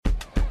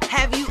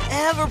Have you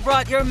ever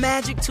brought your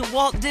magic to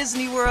Walt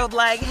Disney World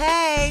like,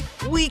 hey,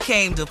 we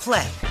came to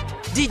play?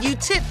 Did you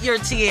tip your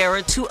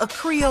tiara to a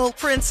Creole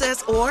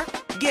princess or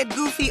get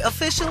goofy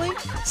officially?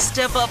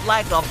 Step up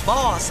like a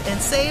boss and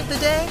save the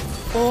day?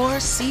 Or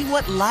see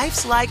what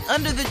life's like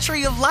under the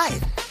tree of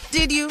life?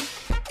 Did you?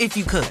 If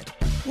you could.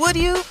 Would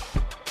you?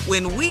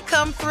 When we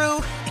come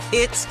through,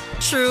 it's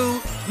true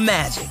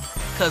magic.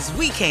 'Cause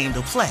we came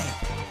to play.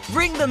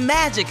 Bring the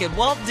magic at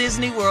Walt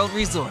Disney World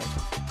Resort.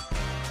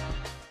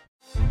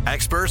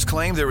 Experts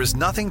claim there is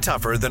nothing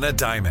tougher than a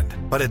diamond.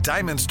 But at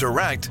Diamonds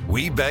Direct,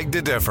 we beg to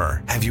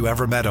differ. Have you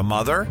ever met a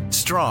mother?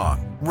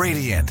 Strong,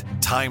 radiant,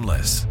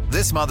 timeless.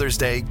 This Mother's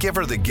Day, give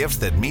her the gift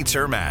that meets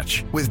her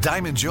match. With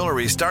diamond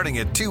jewelry starting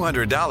at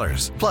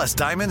 $200. Plus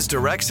Diamonds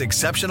Direct's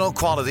exceptional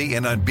quality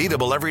and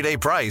unbeatable everyday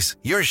price,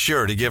 you're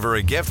sure to give her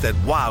a gift that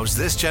wows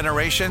this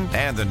generation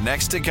and the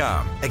next to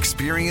come.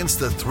 Experience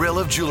the thrill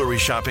of jewelry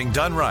shopping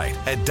done right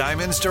at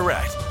Diamonds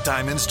Direct.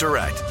 Diamonds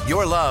Direct.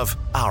 Your love,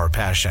 our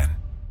passion.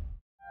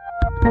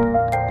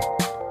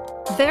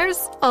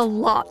 There's a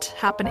lot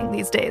happening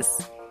these days,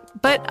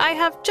 but I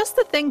have just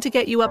the thing to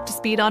get you up to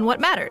speed on what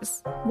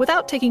matters,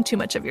 without taking too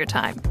much of your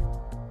time.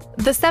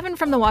 The 7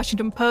 from the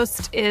Washington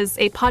Post is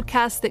a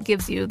podcast that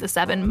gives you the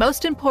 7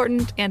 most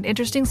important and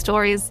interesting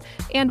stories,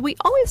 and we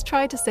always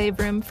try to save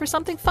room for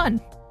something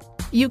fun.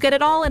 You get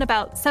it all in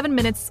about 7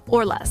 minutes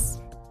or less.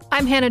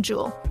 I'm Hannah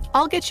Jewell.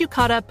 I'll get you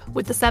caught up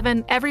with the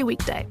 7 every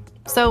weekday,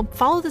 so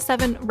follow the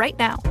 7 right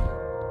now.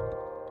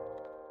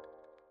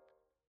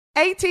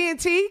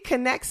 AT&T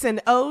connects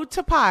an ode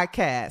to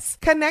podcasts.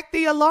 Connect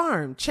the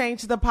alarm.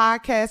 Change the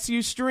podcast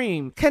you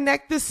stream.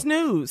 Connect the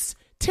snooze.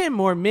 10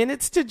 more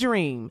minutes to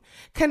dream.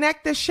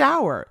 Connect the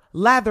shower.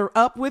 Lather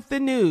up with the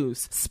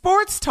news.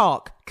 Sports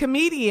talk,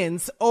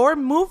 comedians, or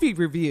movie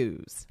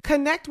reviews.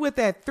 Connect with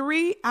that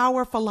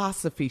 3-hour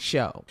philosophy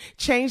show.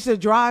 Change the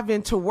drive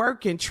into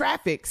work in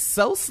traffic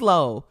so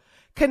slow.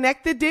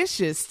 Connect the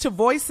dishes to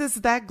voices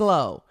that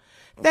glow.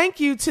 Thank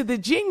you to the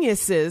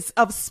geniuses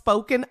of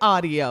spoken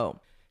audio.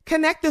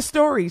 Connect the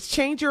stories,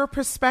 change your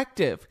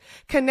perspective.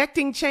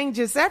 Connecting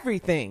changes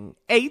everything.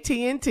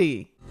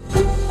 AT&T.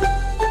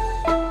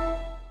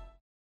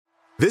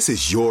 This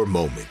is your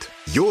moment,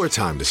 your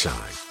time to shine,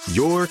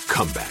 your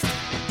comeback.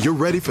 You're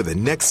ready for the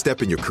next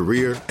step in your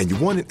career, and you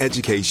want an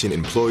education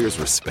employers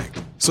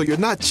respect. So you're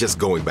not just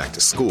going back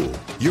to school,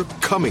 you're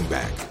coming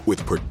back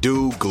with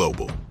Purdue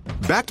Global.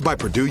 Backed by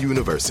Purdue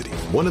University,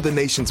 one of the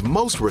nation's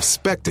most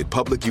respected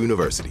public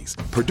universities,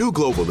 Purdue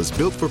Global is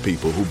built for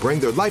people who bring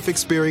their life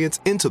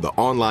experience into the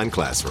online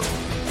classroom.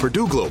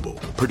 Purdue Global,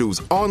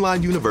 Purdue's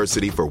online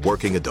university for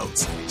working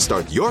adults.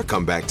 Start your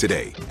comeback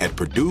today at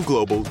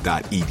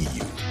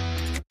purdueglobal.edu.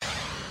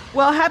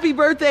 Well, happy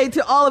birthday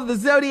to all of the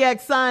zodiac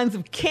signs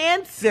of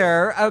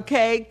Cancer,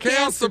 okay?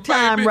 Cancer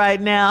time baby.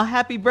 right now.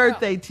 Happy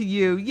birthday to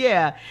you,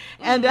 yeah.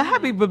 And a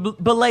happy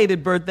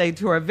belated birthday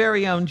to our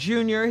very own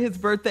Junior. His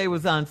birthday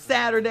was on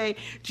Saturday.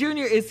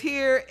 Junior is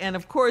here, and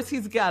of course,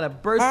 he's got a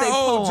birthday poem.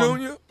 How old,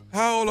 Junior?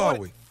 How old are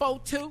we?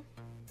 42.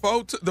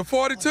 The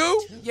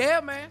 42?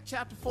 Yeah, man.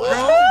 Chapter 42.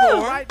 Go on,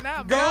 boy. Right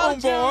now, man. Go on,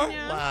 boy.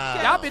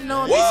 Wow. Y'all been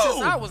knowing me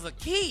since I was a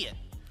kid.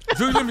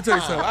 Junior, let me tell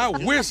you something. I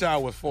wish I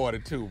was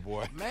 42,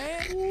 boy.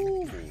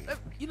 Man,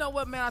 you know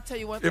what, man? I'll tell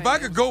you one thing. If I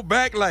could go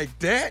back like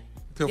that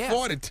to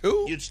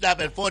 42. You'd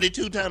stop at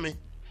 42, Tommy?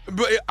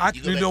 But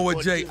you know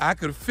what, Jay? I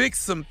could fix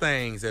some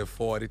things at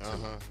 42.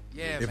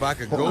 Yeah, if man. I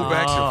could go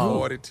back to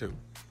 42.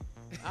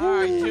 All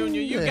right,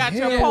 Junior, you got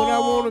your poem. I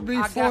want to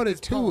be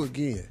 42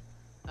 again.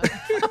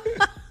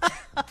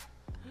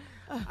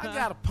 I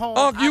got a poem.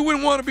 Unc, you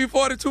wouldn't want to be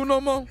 42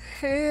 no more?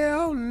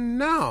 Hell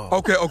no.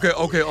 Okay,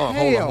 hold on.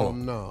 Hell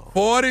no.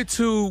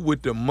 42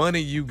 with the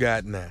money you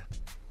got now.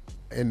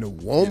 And the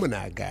woman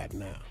I got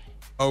now.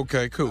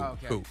 Okay, cool.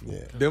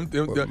 Yeah. I'm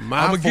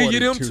my going to give you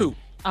them 42. two.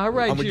 All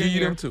right, I'm going to give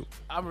you them two.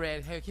 I'm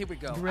ready. Here we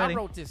go. Ready?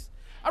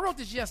 I wrote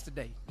this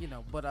yesterday,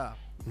 but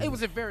it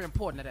was very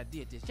important that I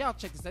did this. Y'all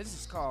check this out. This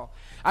is called,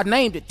 I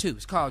named it too.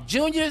 It's called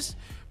Junior's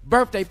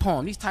Birthday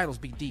Poem. These titles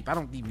be deep. I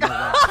don't even know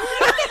why.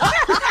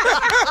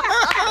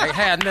 I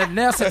had nothing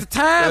else at the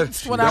time.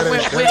 That's what I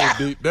went with. That ain't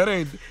deep. That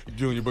ain't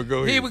Junior, but go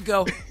ahead. Here we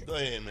go. Go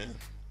ahead,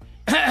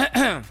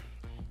 man.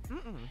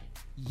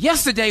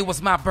 Yesterday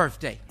was my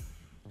birthday.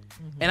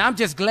 And I'm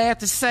just glad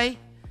to say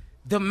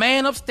the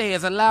man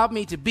upstairs allowed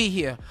me to be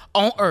here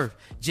on earth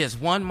just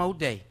one more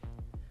day.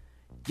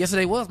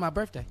 Yesterday was my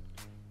birthday.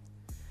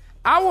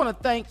 I want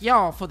to thank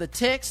y'all for the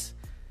text.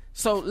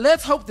 So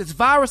let's hope this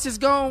virus is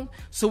gone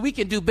so we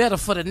can do better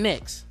for the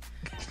next.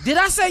 Did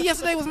I say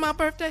yesterday was my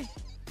birthday?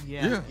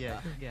 Yeah.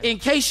 In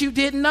case you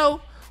didn't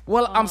know,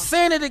 well, I'm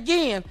saying it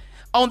again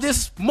on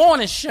this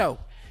morning show.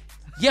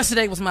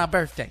 Yesterday was my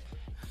birthday.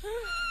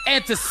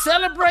 And to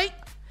celebrate,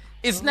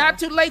 it's not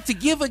too late to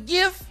give a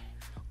gift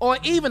or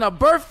even a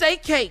birthday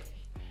cake.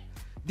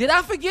 Did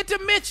I forget to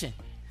mention,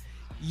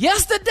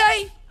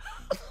 yesterday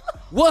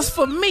was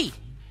for me.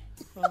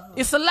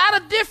 It's a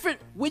lot of different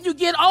when you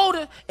get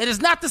older, and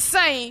it's not the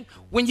same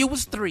when you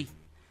was 3.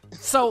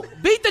 So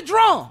beat the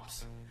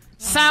drums,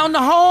 sound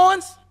the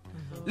horns,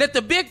 let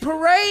the big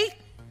parade,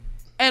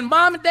 And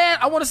Mom and Dad,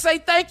 I want to say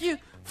thank you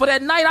for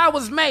that night I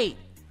was made.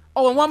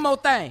 Oh, and one more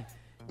thing.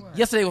 What?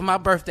 Yesterday was my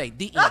birthday.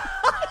 D.E.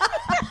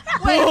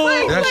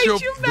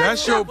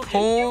 That's your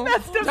poem?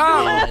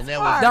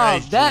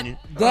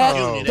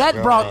 That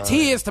brought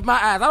tears to my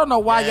eyes. I don't know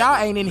why y'all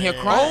ain't in here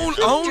crying.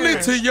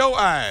 Only to your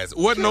eyes.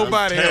 Wasn't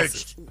nobody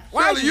else.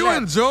 Shirley, you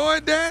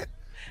enjoyed that?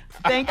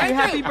 Thank you.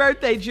 Happy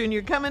birthday,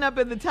 Junior. Coming up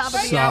at the top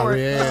of the hour.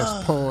 Sorry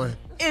ass poem.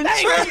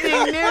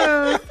 Interesting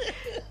news.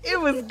 It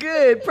was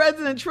good.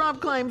 President Trump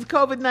claims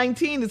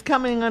COVID-19 is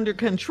coming under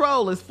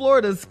control as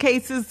Florida's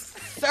cases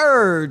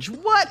surge.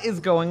 What is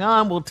going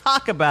on? We'll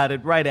talk about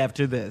it right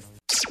after this.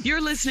 You're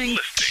listening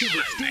to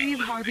the Steve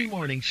Harvey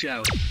Morning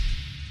Show.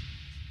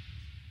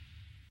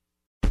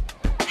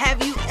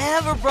 Have you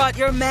ever brought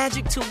your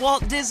magic to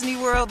Walt Disney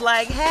World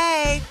like,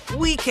 hey,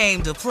 we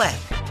came to play?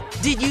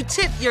 Did you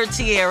tip your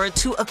tiara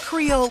to a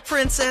Creole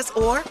princess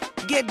or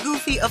get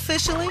goofy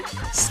officially?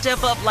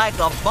 Step up like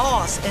a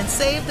boss and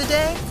save the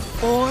day?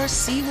 Or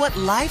see what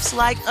life's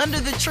like under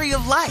the tree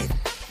of life?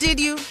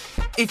 Did you?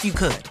 If you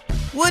could.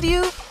 Would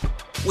you?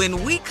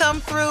 When we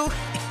come through,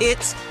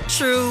 it's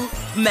true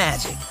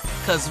magic.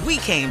 'Cause we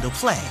came to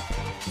play.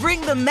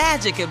 Bring the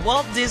magic at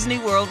Walt Disney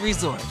World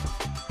Resort.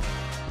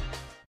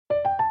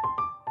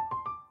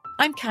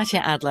 I'm Katya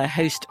Adler,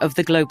 host of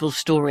The Global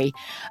Story.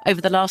 Over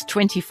the last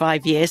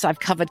 25 years, I've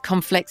covered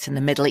conflicts in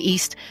the Middle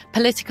East,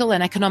 political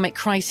and economic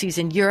crises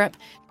in Europe,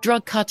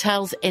 drug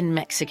cartels in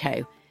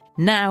Mexico.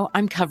 Now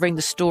I'm covering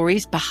the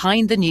stories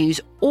behind the news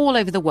all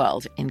over the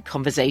world in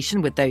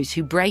conversation with those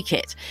who break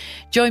it.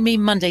 Join me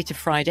Monday to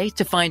Friday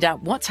to find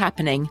out what's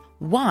happening,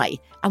 why,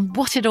 and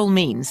what it all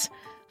means.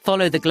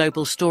 Follow The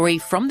Global Story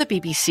from the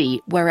BBC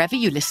wherever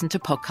you listen to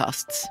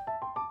podcasts.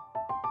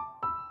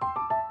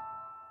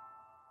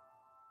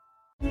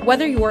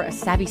 Whether you're a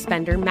savvy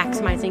spender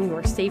maximizing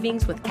your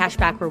savings with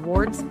cashback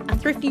rewards, a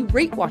thrifty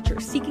rate watcher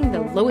seeking the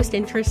lowest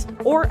interest,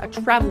 or a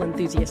travel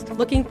enthusiast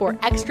looking for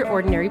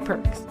extraordinary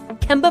perks,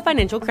 Kemba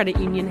Financial Credit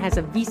Union has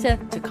a visa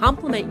to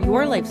complement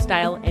your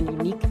lifestyle and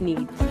unique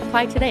needs.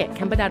 Apply today at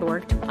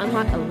Kemba.org to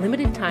unlock a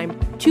limited-time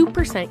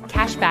 2%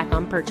 cash back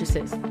on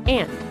purchases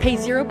and pay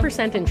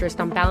 0% interest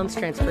on balance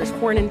transfers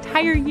for an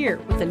entire year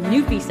with a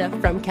new visa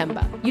from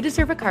Kemba. You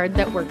deserve a card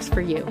that works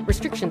for you.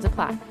 Restrictions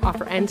apply.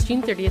 Offer ends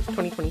June 30th,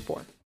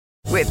 2024.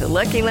 With the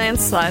Lucky Land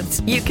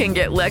Slots, you can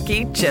get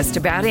lucky just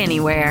about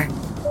anywhere.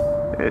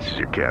 This is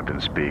your captain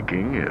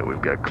speaking.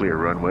 We've got clear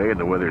runway and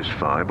the weather's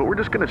fine, but we're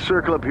just going to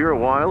circle up here a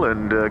while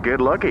and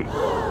get lucky.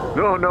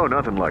 No,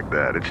 nothing like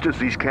that. It's just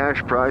these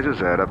cash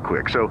prizes add up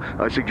quick. So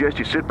I suggest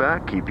you sit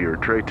back, keep your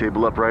tray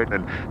table upright,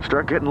 and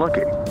start getting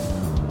lucky.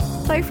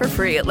 Play for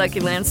free at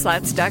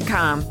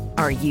LuckyLandSlots.com.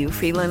 Are you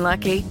feeling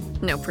lucky?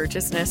 No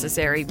purchase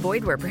necessary.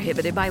 Void where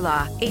prohibited by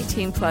law.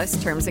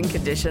 18+ terms and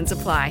conditions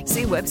apply.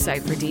 See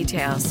website for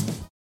details.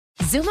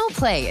 Xumo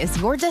Play is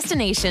your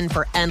destination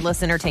for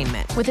endless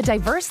entertainment. With a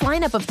diverse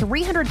lineup of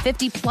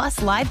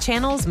 350+ live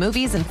channels,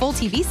 movies, and full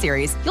TV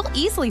series, you'll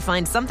easily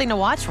find something to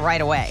watch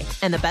right away.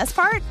 And the best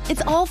part?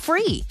 It's all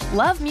free.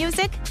 Love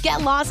music?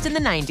 Get lost in the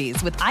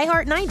 90s with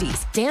iHeart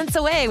 90s, dance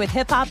away with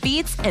hip-hop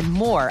beats, and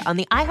more on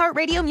the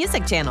iHeartRadio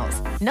music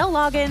channels. No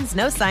logins,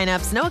 no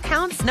signups, no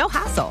accounts, no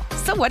hassle.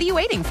 So what are you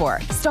waiting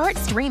for? Start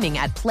streaming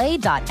at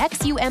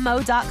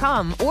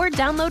play.xumo.com or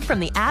download from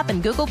the app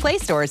and Google Play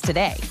stores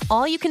today.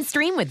 All you can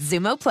stream with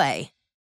Xumo Play.